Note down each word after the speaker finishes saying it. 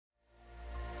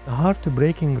The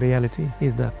heartbreaking reality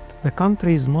is that the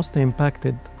countries most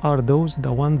impacted are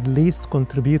the ones least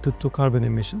contributed to carbon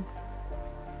emission.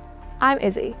 I'm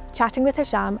Izzi, chatting with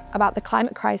Hisham about the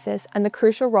climate crisis and the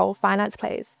crucial role finance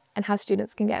plays and how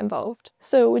students can get involved.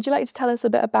 So would you like to tell us a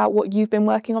bit about what you've been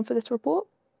working on for this report?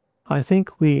 I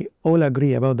think we all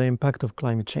agree about the impact of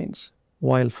climate change,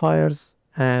 wildfires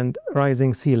and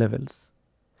rising sea levels.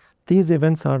 These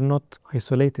events are not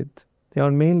isolated. They are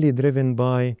mainly driven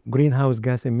by greenhouse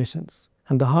gas emissions.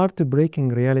 And the heartbreaking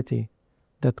reality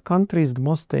that countries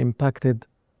most impacted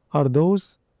are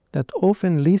those that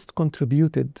often least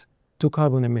contributed to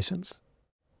carbon emissions.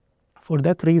 For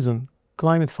that reason,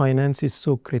 climate finance is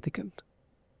so critical.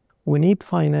 We need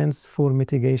finance for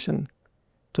mitigation,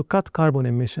 to cut carbon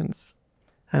emissions,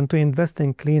 and to invest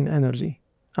in clean energy,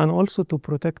 and also to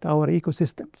protect our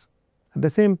ecosystems. At the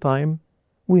same time,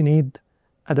 we need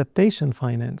adaptation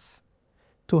finance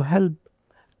to help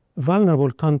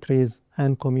vulnerable countries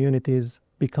and communities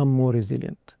become more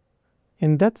resilient.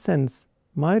 In that sense,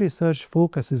 my research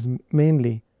focuses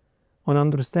mainly on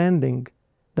understanding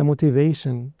the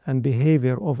motivation and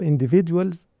behavior of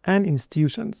individuals and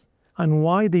institutions and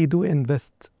why they do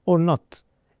invest or not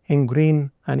in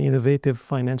green and innovative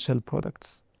financial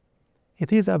products.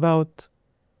 It is about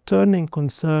turning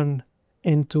concern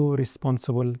into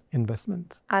responsible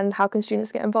investment. And how can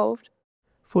students get involved?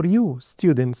 For you,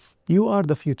 students, you are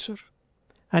the future,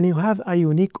 and you have a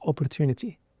unique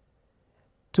opportunity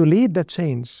to lead the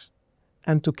change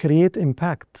and to create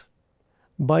impact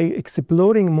by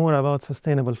exploring more about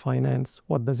sustainable finance.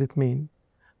 What does it mean?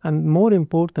 And more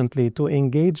importantly, to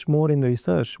engage more in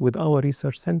research with our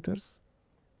research centers.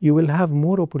 You will have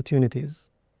more opportunities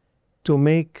to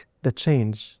make the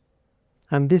change.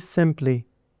 And this simply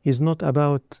is not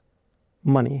about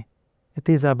money. It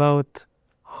is about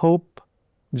hope,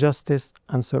 justice,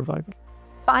 and survival.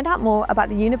 Find out more about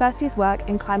the university's work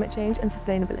in climate change and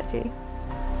sustainability.